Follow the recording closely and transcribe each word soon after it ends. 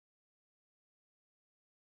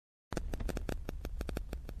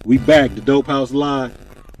We back, the Dope House Live.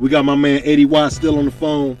 We got my man Eddie Watt still on the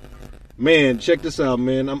phone. Man, check this out,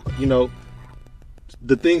 man.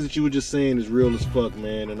 The things that you were just saying is real as fuck,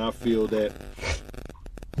 man. And I feel that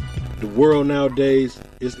the world nowadays,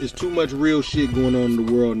 it's too much real shit going on in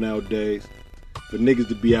the world nowadays for niggas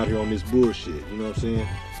to be out here on this bullshit. You know what I'm saying?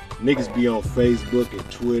 Niggas be on Facebook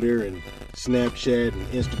and Twitter and Snapchat and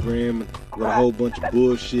Instagram with a whole bunch of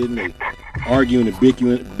bullshit, and they arguing and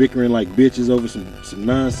bickering like bitches over some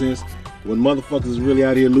nonsense, when motherfuckers is really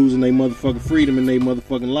out here losing their motherfucking freedom and their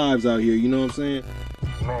motherfucking lives out here. You know what I'm saying?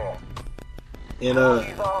 Man. And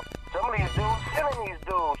some of these dudes, killing these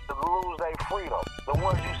dudes to lose their freedom. The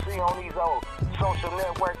ones you see on these old social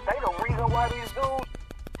networks, they the reason why these dudes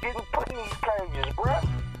getting put in these cages, bruh.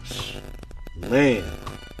 Man,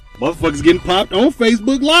 motherfuckers getting popped on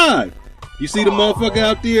Facebook Live. You see the motherfucker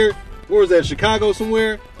out there, where was that, Chicago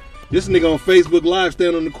somewhere? This nigga on Facebook Live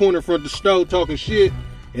standing on the corner in front of the store talking shit,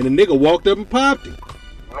 and the nigga walked up and popped him.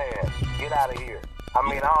 Man, get out of here. I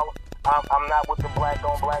mean, I'm not with the black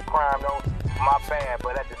on black crime, though. My bad,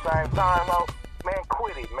 but at the same time, though, man,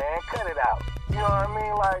 quit it, man. Cut it out. You know what I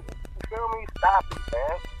mean? Like, you feel me? Stop it,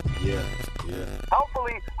 man. Yeah.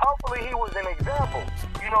 Hopefully he was an example.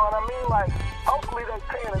 You know what I mean? Like, hopefully they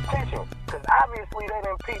paying attention. Because obviously they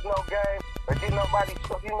didn't peep no game or did nobody,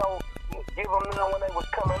 give them none when they was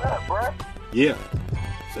coming up, bruh. Yeah.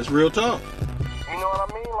 That's real talk. You know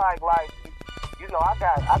what I mean? Like,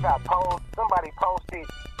 I got posted, somebody posted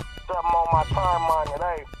something on my timeline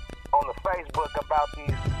today on the Facebook about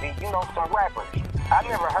these some rappers. I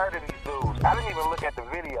never heard of these dudes. I didn't even look at the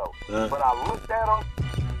video. But I looked at them,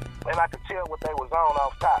 and I could tell what they was on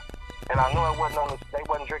off top. And I knew they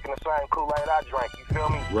wasn't drinking the same Kool-Aid I drank. You feel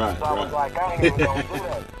me? Right, so I was like, I ain't even gonna do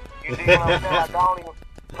that. You see what I'm saying? Like,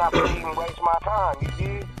 not gonna even waste my time. You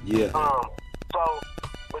did? Yeah.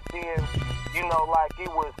 But then,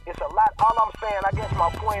 it's a lot. All I'm saying, I guess my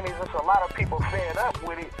point is, it's a lot of people fed up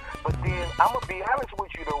with it. But then, I'm gonna be honest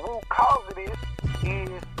with you, the root cause of this is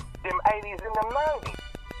them 80s and them 90s.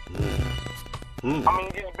 I mean,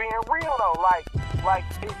 just being real though, I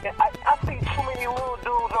see too many little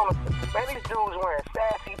dudes man, these dudes wearing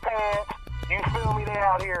sassy pants, you feel me, they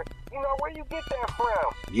out here, where you get that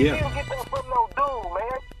from? Yeah. You didn't get that from no dude,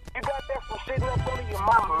 man. You got that from sitting up under your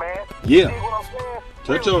mama, man. Yeah. You see what I'm saying?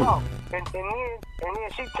 Touch on. And then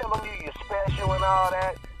she telling you you're special and all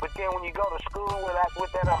that, but then when you go to school with that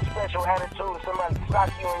special attitude and somebody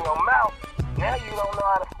sock you in your mouth, now you don't know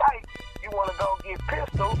how to fight. You want to go get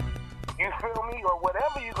pistol, you feel me, or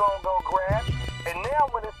whatever you gonna go grab. And now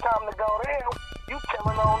when it's time to go down, you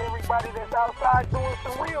telling on everybody that's outside doing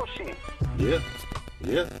some real shit. Yeah.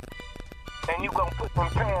 And you gonna put them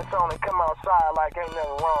pants on and come outside like ain't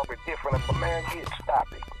nothing wrong or different. If a man gets, stop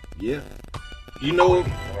it. Yeah.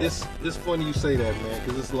 It's funny you say that, man,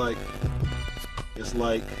 because it's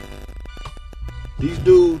like these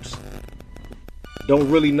dudes don't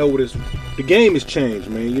really know what the game has changed,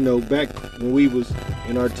 man. Back when we was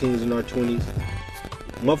in our teens and our 20s,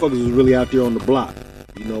 motherfuckers was really out there on the block.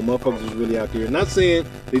 Motherfuckers was really out there. Not saying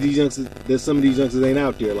that some of these youngsters ain't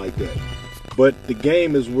out there like that, but the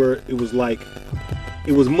game is where it was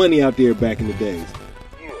money out there back in the days.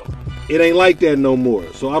 Yeah. It ain't like that no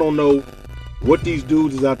more. So I don't know what these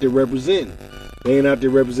dudes is out there representing. They ain't out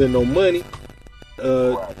there representing no money.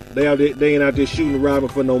 They ain't out there shooting and robbing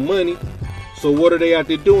for no money. So what are they out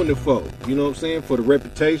there doing it for? You know what I'm saying? For the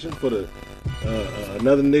reputation, for the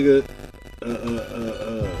another nigga.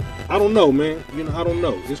 I don't know, man. I don't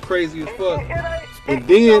know. It's crazy as fuck. And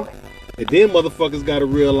then motherfuckers got to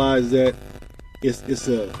realize that it's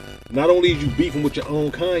not only is you beefing with your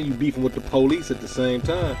own kind, you beefing with the police at the same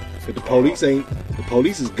time. Cause the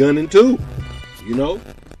police is gunning too. Straight up.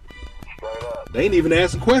 They ain't even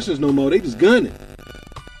asking questions no more. They just gunning.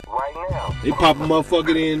 Right now. They pop a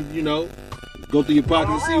motherfucker in, go through your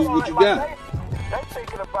pocket and see what you got. They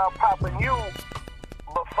thinking about popping you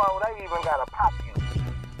before they even gotta pop you.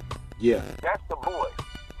 Yeah. That's the boy.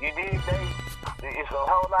 You dig? It's a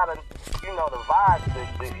whole lot of, the vibe,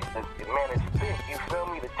 man, it's thick. You feel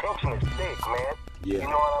me? The tension is thick, man. Yeah. You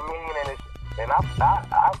know what I mean? And I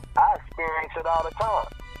experience it all the time.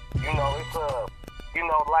 It's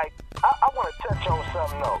I want to touch on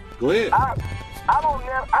something though. Go ahead. I don't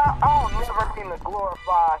never mean to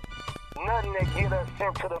glorify nothing that get us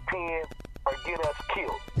sent to the pen or get us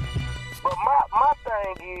killed. But my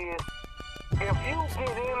thing is, if you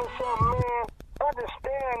get into something, man,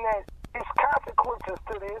 understand that there's consequences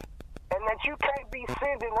to this, and that you can't be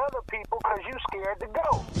sending other people because you scared to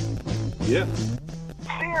go. Yeah.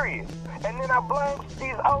 Serious. And then I blame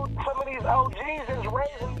some of these OGs that's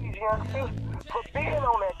raising these youngsters for being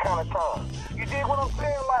on that kind of time. You dig what I'm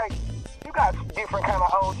saying? Like, you got different kind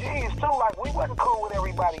of OGs too. Like, we wasn't cool with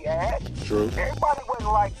everybody at. True. Everybody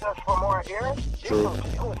wasn't like us from our era. True.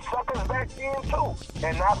 It was suckers back then too.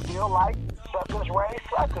 And I feel like suckers raise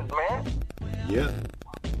suckers, man. Yeah.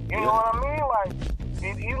 You know what I mean?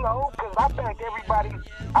 Like, you know, because I think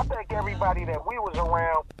everybody that we was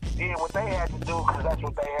around did what they had to do because that's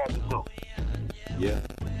what they had to do. Yeah.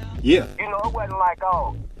 Yeah. You know, it wasn't like,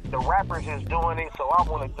 oh, the rappers is doing it, so I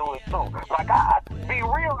want to do it too. Like, I be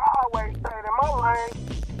real, I always say in my lane,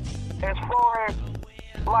 as far as,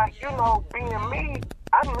 like, you know, being me,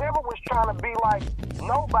 I never was trying to be like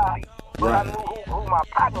nobody. But Right. I knew who my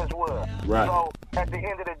partners were. Right. So at the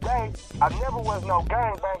end of the day, I never was no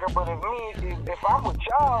gangbanger. But if I'm with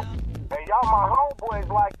y'all and y'all my homeboys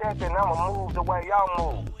like that, then I'ma move the way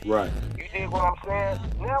y'all move. Right. You dig what I'm saying?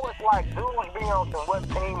 Now it's like dudes be on some what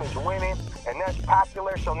team is winning, and that's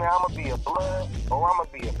popular. So now I'ma be a Blood, or I'ma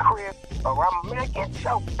be a Crip, or man, get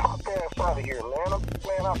your punk ass out of here, man.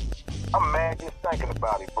 I'm mad just thinking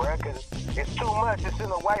about it, bruh, because it's too much. It's in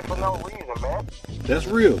the way for no reason, man. That's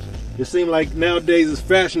real. It seems like nowadays it's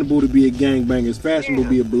fashionable to be a gangbanger. It's fashionable to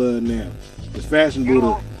be a Blood now. It's fashionable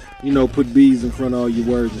to, you know, put B's in front of all your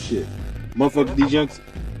words and shit. Motherfuckers, these youngsters,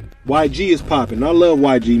 YG is popping. I love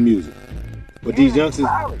YG music. But these youngsters,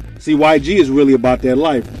 see, YG is really about that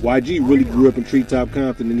life. YG really grew up in Treetop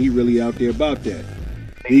Compton, and he really out there about that.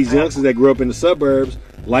 These youngsters that grew up in the suburbs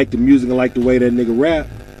like the music and like the way that nigga rap,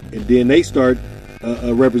 and then they start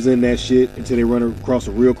representing that shit until they run across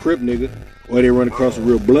a real Crip nigga, or they run across a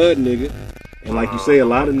real Blood nigga. And like you say, a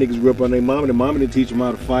lot of niggas grew up on their mama. Their mama didn't teach them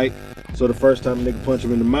how to fight. So the first time a nigga punch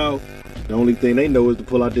them in the mouth, the only thing they know is to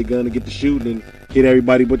pull out their gun and get to shooting and hit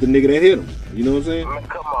everybody but the nigga that hit them. You know what I'm saying? Man,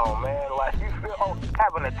 come on, man. Like, you feel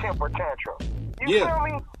having a temper tantrum. You feel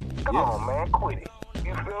me? Come on, man. Quit it.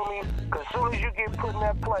 You feel me? Because as soon as you get put in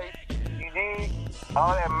that place, you dig,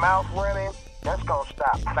 all that mouth running, that's going to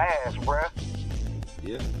stop fast, bruh.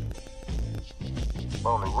 Yeah.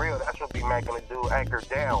 On the real, that's what be making the dude anchor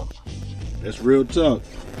down. That's real talk.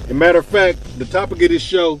 And matter of fact, the topic of this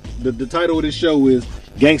show, the title of this show is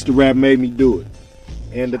Gangsta Rap Made Me Do It.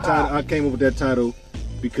 And the title, I came up with that title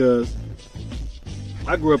because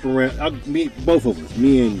I grew up around, both of us,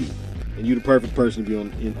 me and you the perfect person to be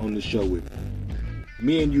on this show with.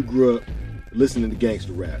 Me and you grew up listening to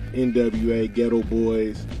gangsta rap, NWA, Ghetto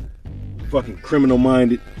Boys, fucking Criminal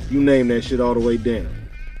Minded, you name that shit all the way down.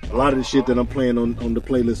 A lot of the shit that I'm playing on the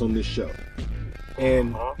playlist on this show.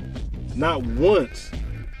 And not once,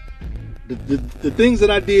 the things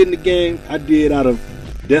that I did in the game, I did out of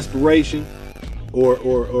desperation or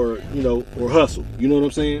you know, or hustle. You know what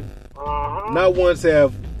I'm saying? Not once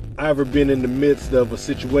have I ever been in the midst of a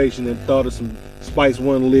situation and thought of some Spice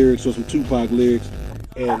One lyrics or some Tupac lyrics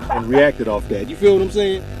and reacted off that. You feel what I'm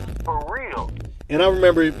saying? For real. And I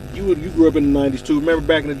remember you grew up in the 90s too. Remember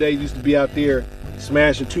back in the day, you used to be out there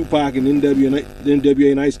smashing Tupac and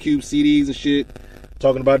NWA and Ice Cube CDs and shit,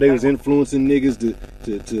 talking about they was influencing niggas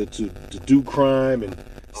to do crime and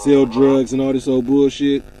sell drugs and all this old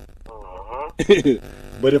bullshit.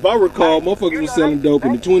 But if I recall, motherfuckers was selling dope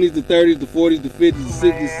in the 20s, the 30s, the 40s, the 50s,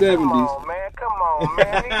 the 60s, 70s. Come on, man.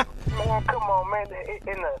 Come on, man.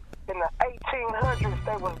 In the 1800s,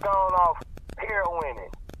 they was going off heroin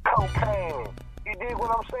and cocaine. You dig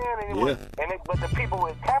what I'm saying? But the people who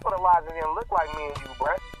was capitalizing didn't look like me and you,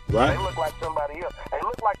 bruh. Right. They look like somebody else. They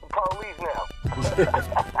look like the police now.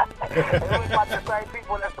 They look like the same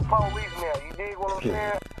people that's the police now. You dig what I'm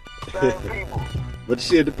saying? Same people. But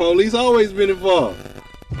shit, the police always been involved.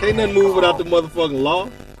 Can't nothing move without the motherfucking law.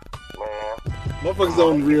 Man. Motherfuckers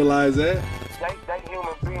don't realize that. They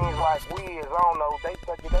human beings like we is. I don't know. They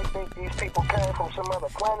think these people came from some other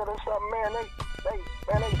planet or something, man. They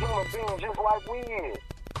human beings just like we is.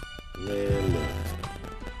 Man, look.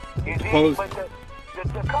 You see, but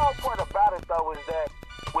the cold part about it though is that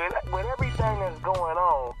with everything that's going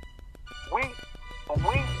on, we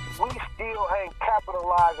still ain't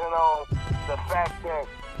capitalizing on the fact that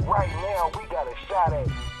right now we got a shot at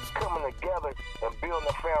coming together and building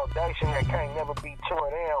a foundation that can't never be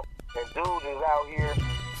torn down. And dudes is out here,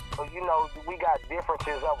 but you know, we got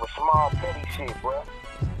differences over small petty shit, bruh.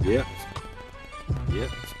 Yeah. Yeah.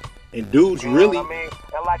 And dudes you know really. what I mean?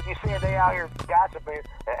 And like you said, they out here gossiping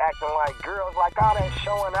and acting like girls, like all that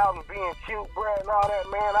showing out and being cute, bruh, and all that,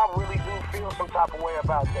 man. I really do feel some type of way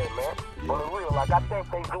about that, man. Yeah. On the real, like I think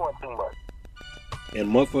they doing too much. And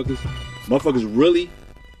motherfuckers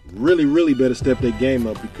really better step their game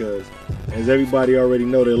up because, as everybody already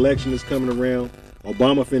know, the election is coming around.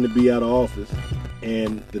 Obama finna be out of office,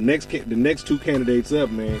 and the next two candidates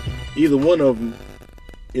up, man, either one of them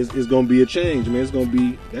it's gonna be a change, man. It's gonna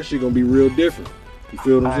be that shit gonna be real different. You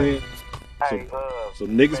feel what I'm saying? So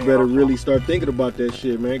niggas better really start thinking about that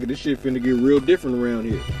shit, man. Cause this shit finna get real different around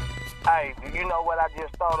here. Hey, you know what I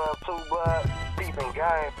just thought of too, bud? Peeping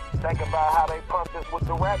game. Think about how they pumped us with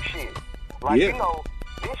the rap shit. Like, you know,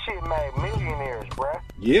 this shit made millionaires, bruh.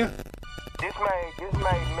 Yeah. This made,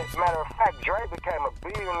 matter of fact, Dre became a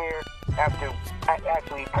billionaire after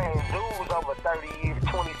actually paying dues over 30 years,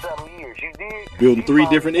 20-something years. You did? Building 3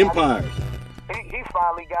 different empires. He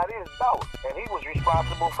finally got his dough, and he was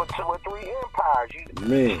responsible for 2 or 3 empires.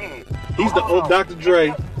 Man, he's the old Dr.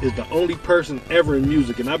 Dre is the only person ever in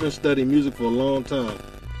music, and I've been studying music for a long time,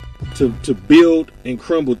 to build and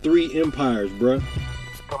crumble 3 empires, bruh.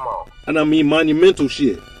 Come on. And I mean monumental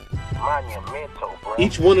shit. Monumental, bro.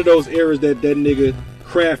 Each one of those eras that nigga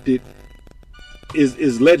crafted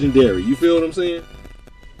is legendary. You feel what I'm saying?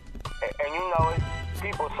 And you know,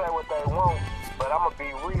 people say what they want, but I'm gonna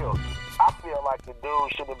be real. I feel like the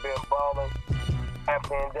dude should have been balling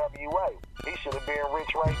after NWA. He should have been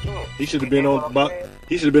rich right then. He should have been on about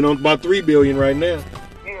 $3 billion right now.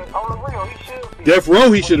 Yeah, on the real, he should be. Death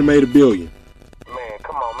Row, he should have made $1 billion. Man,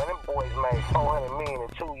 come on, man. Them boys made $400 million in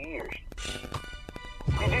 2 years.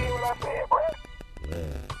 Did you hear what I said, bro?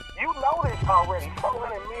 Man. You know this already.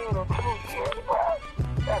 $400 million in 2 years, bro.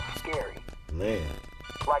 That's scary. Man.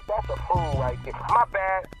 Like, that's a fool right there. My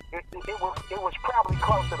bad. It was probably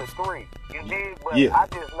closer to 3. You did, but yeah. I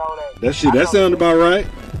just know that. That sounded about right.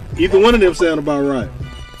 Either one of them sound about right.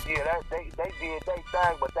 Yeah, they did their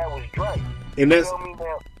thing, but that was Drake. And that's. You feel me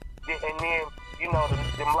now? And then, you know,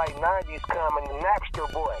 them late 90s come and the Napster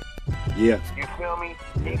boy. Yeah. You feel me?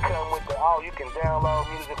 He come with the, you can download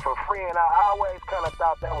music for free, and I always kind of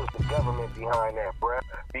thought that was the government behind that, bruh.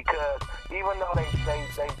 Because even though they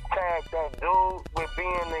tagged that dude with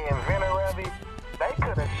being the inventor of it, they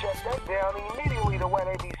could have shut that down immediately the way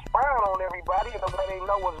they be spying on everybody and the way they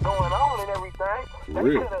know what's going on and everything.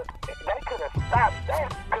 They could have stopped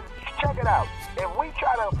that. Because check it out. If we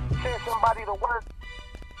try to send somebody to work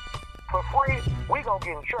for free, we gonna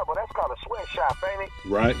get in trouble. That's called a sweatshop, ain't it?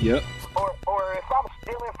 Right, yep. Or if I'm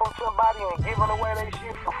stealing from somebody and giving away their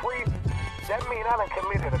shit for free, that means I done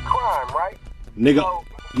committed a crime, right? Nigga,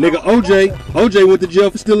 OJ went to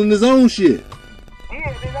jail for stealing his own shit.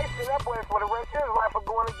 Yeah, then they sit up with for the rest of his life for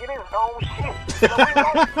going to get his own shit. So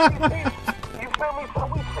you feel me? So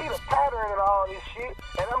we see the pattern and all this shit,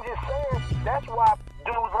 and I'm just saying that's why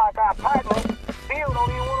dudes like our partner still don't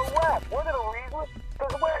even want to rap. One of the reasons.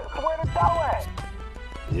 Where the dough at?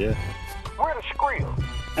 Yeah. Where the skrill?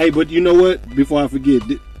 Hey, but you know what? Before I forget,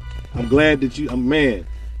 I'm glad that you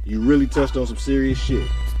really touched on some serious shit.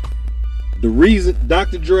 The reason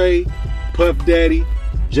Dr. Dre, Puff Daddy,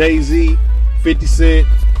 Jay-Z, 50 Cent,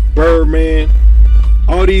 Birdman,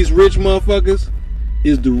 all these rich motherfuckers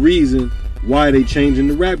is the reason why they changing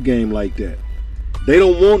the rap game like that. They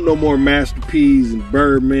don't want no more Master P's and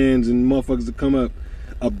Birdmans and motherfuckers to come up.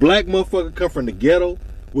 A black motherfucker come from the ghetto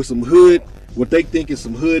with some hood, what they think is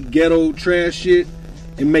some hood ghetto trash shit,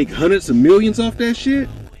 and make hundreds of millions off that shit,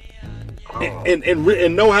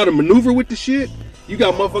 and know how to maneuver with the shit. You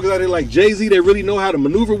got motherfuckers out there like Jay-Z that really know how to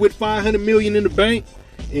maneuver with 500 million in the bank,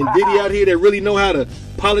 and Diddy out here that really know how to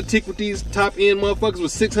politic with these top end motherfuckers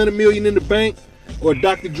with 600 million in the bank, or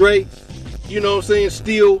Dr. Dre, you know what I'm saying,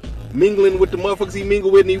 still mingling with the motherfuckers he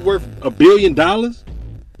mingled with and he worth $1 billion.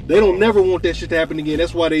 They don't never want that shit to happen again.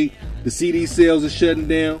 That's why the CD sales are shutting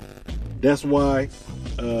down. That's why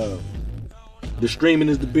the streaming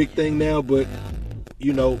is the big thing now. But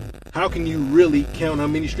you know, how can you really count how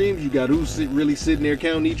many streams you got? Who's really sitting there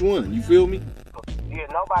counting each one? You feel me? Yeah,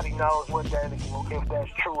 nobody knows if that's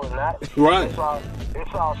true or not. Right.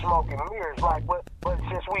 It's all smoke and mirrors. Like, but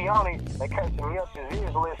since we on it, in case some youngsters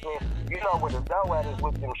is listening, you know where the dough at is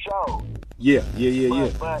with them shows. Yeah.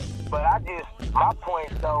 But my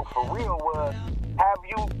point though, for real was, have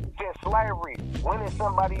you since slavery? When has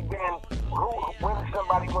somebody went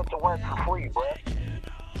to work for free, bruh?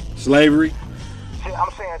 Slavery.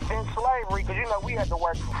 I'm saying since slavery, because you know we had to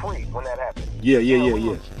work for free when that happened. Yeah.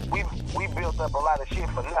 We built up a lot of shit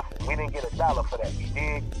for nothing. We didn't get $1 for that. You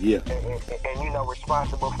did. Yeah. And you know,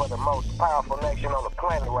 responsible for the most powerful nation on the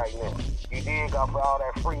planet right now. You did go for all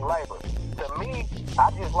that free labor. To me,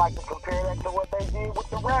 I just like to compare that to what they did with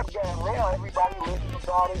the rap game. Now everybody listens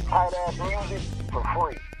to all this tight ass music for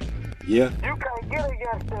free. Yeah. You can't get a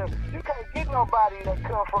youngster. You can't get nobody that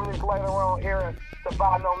come from this later on era to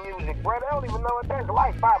buy no music, bro. They don't even know what that's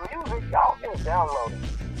like. Buy music, y'all just download it.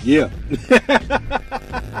 Yeah.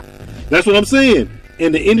 That's what I'm saying.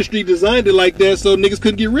 And the industry designed it like that so niggas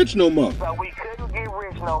couldn't get rich no more. So we couldn't get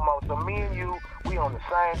rich no more. So me and you, we on the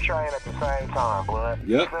same train at the same time, blood.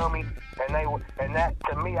 Yep. You feel me? And that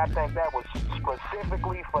to me, I think that was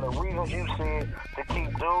specifically for the reasons you said, to keep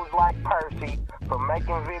dudes like Percy from making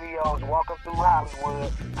videos, walking through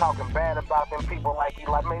Hollywood, talking bad about them people like you.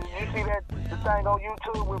 Like, man, did you see that the thing on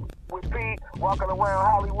YouTube with P walking around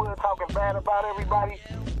Hollywood talking bad about everybody?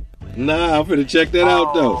 Nah, I'm finna check that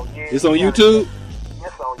out though. Yeah, it's on YouTube?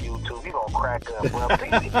 It's on YouTube. You gonna crack up, bro.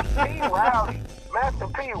 P rowdy. Master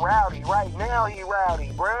P rowdy. Right now he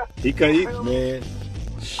rowdy, bruh. He can't eat, man.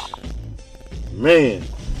 Man.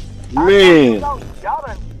 Y'all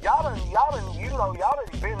done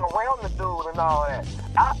been around the dude and all that.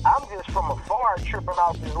 I'm just from afar tripping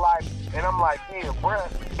off his life, and I'm like, yeah, bruh,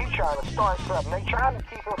 he trying to start something. They trying to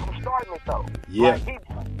keep him from starting it though. Yeah. Like,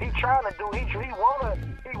 he trying to do.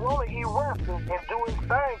 He wanna erupt and do his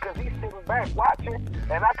thing, because he's sitting back watching,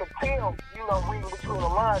 and I could tell, reading between the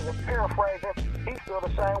lines and paraphrasing, he feel the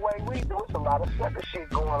same way we do. It's a lot of sucker shit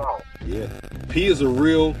going on. Yeah. P is a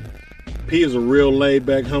real laid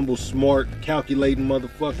back, humble, smart, calculating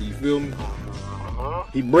motherfucker. You feel me?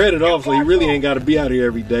 He bred it off, so he really ain't got to be out here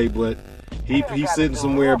every day. But he's sitting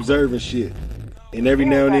somewhere observing shit, and every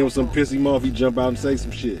now and then, when something piss him off, he jump out and say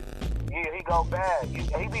some shit. Yeah, he go bad.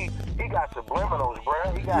 He got subliminals,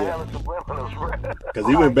 bruh. He got hella subliminals, bruh. Cause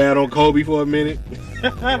he went bad on Kobe for a minute.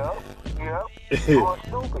 Yep. Going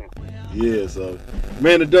stupid. Yeah, so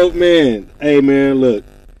man, the dope man. Hey man, look,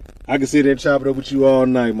 I can sit there and chop it up with you all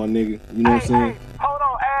night, my nigga. You know what I'm saying? Hey, hold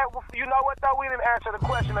on, Ad. You know what though? We didn't answer the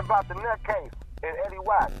question about the nutcase and Eddie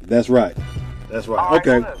Watt. That's right.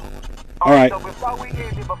 Okay. Look. All right. So before we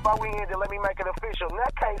end it, let me make it official.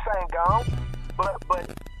 Nutcase ain't gone, but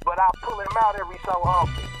I pull him out every so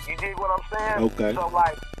often. You dig what I'm saying? Okay.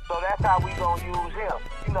 So that's how we gonna use him.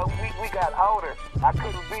 We got older. I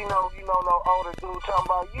couldn't be no older dude talking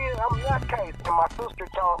about, yeah, I'm Nutcase. And my sister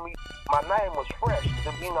told me my name was fresh.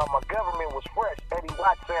 My government was fresh. Eddie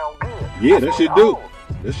Watt sound good. Yeah, that shit do.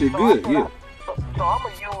 That shit good. Yeah. So I'm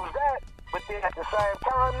gonna use that. But then at the same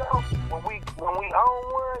time, though, when we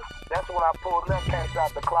own one, that's when I pull Nutcase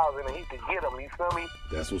out the closet and he could get him. You feel me?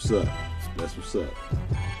 That's what's up.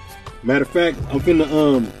 Matter of fact, I'm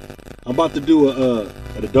about to do a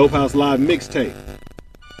the Dope House Live mixtape.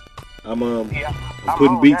 I'm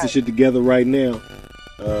putting beats and shit together right now,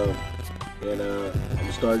 and I'm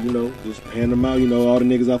gonna start, just hand them out. All the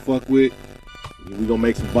niggas I fuck with. We gonna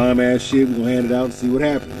make some bomb ass shit. We gonna hand it out and see what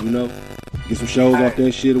happens. Get some shows off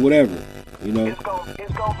that shit or whatever. It's gonna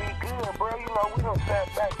be good, bro. We done sat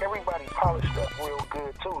back. Everybody polished up real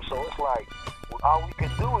good too. So it's like all we can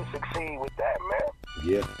do is succeed with that, man.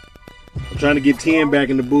 Yeah. I'm trying to get 10 back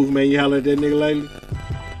in the booth, man. You holler at that nigga lately?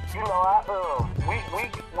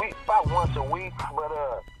 We about once a week, but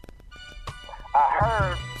I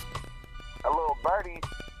heard a little birdie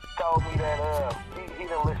told me that he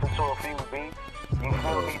done listened to a few beats. You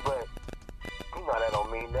feel me? But that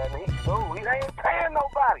don't mean nothing. He ain't paying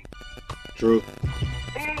nobody. True.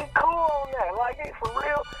 He ain't cool on that. Like, he for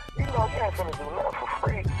real. You ain't finna do nothing for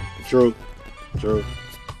free. True.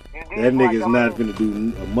 That nigga is not finna do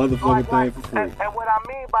a motherfucking thing for free. And what I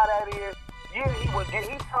mean by that is, he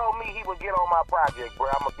told me he would get on my project, bro.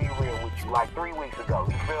 I'm gonna be real with you. Like 3 weeks ago,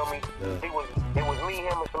 you feel me? Yeah. It was me,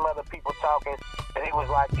 him, and some other people talking, and he was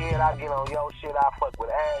like, yeah, I get on your shit, I fuck with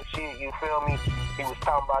ass shit, you feel me? He was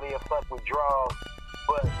talking about he'll fuck with draws,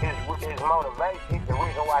 but his motivation, the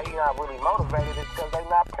reason why he not really motivated is because they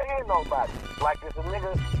not paying nobody. Like,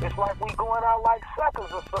 it's like we going out like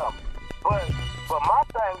suckers or something. But my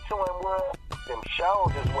thing to him was, them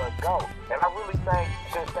shows is what go. And I really think,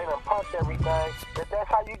 since they done pumped everything,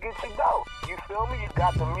 that's how you get your dough. You feel me? You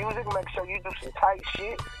got the music, make sure you do some tight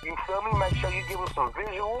shit. You feel me? Make sure you give them some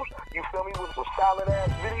visuals. You feel me? With some solid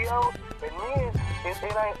ass videos. And then, it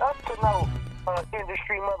ain't up to no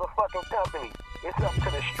industry motherfucking company. It's up to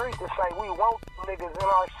the street to say, we want niggas in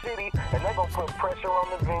our city, and they gonna put pressure on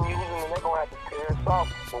the venues, and then they gonna have to tear us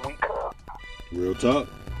off when we come. Real talk.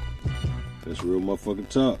 That's real motherfucking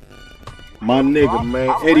talk. My nigga, man,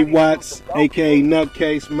 Eddie Watts, a.k.a.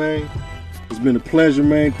 Nutcase, man. It's been a pleasure,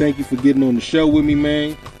 man. Thank you for getting on the show with me,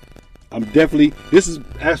 man. I'm definitely, as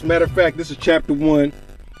a matter of fact, this is chapter 1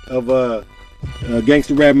 of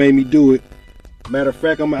Gangsta Rap Made Me Do It. Matter of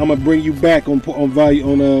fact, I'm gonna bring you back on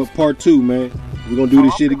part 2, man. We're gonna do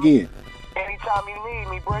this shit again. Anytime you need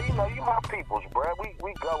me, bro, you my peoples, bro.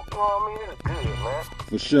 We go, you know what I mean? It's good, man.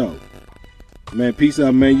 For sure. Man, peace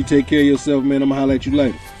out, man. You take care of yourself, man. I'm gonna holler at you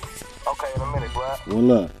later. Okay, in a minute, bro. One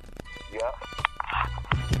love. Yeah.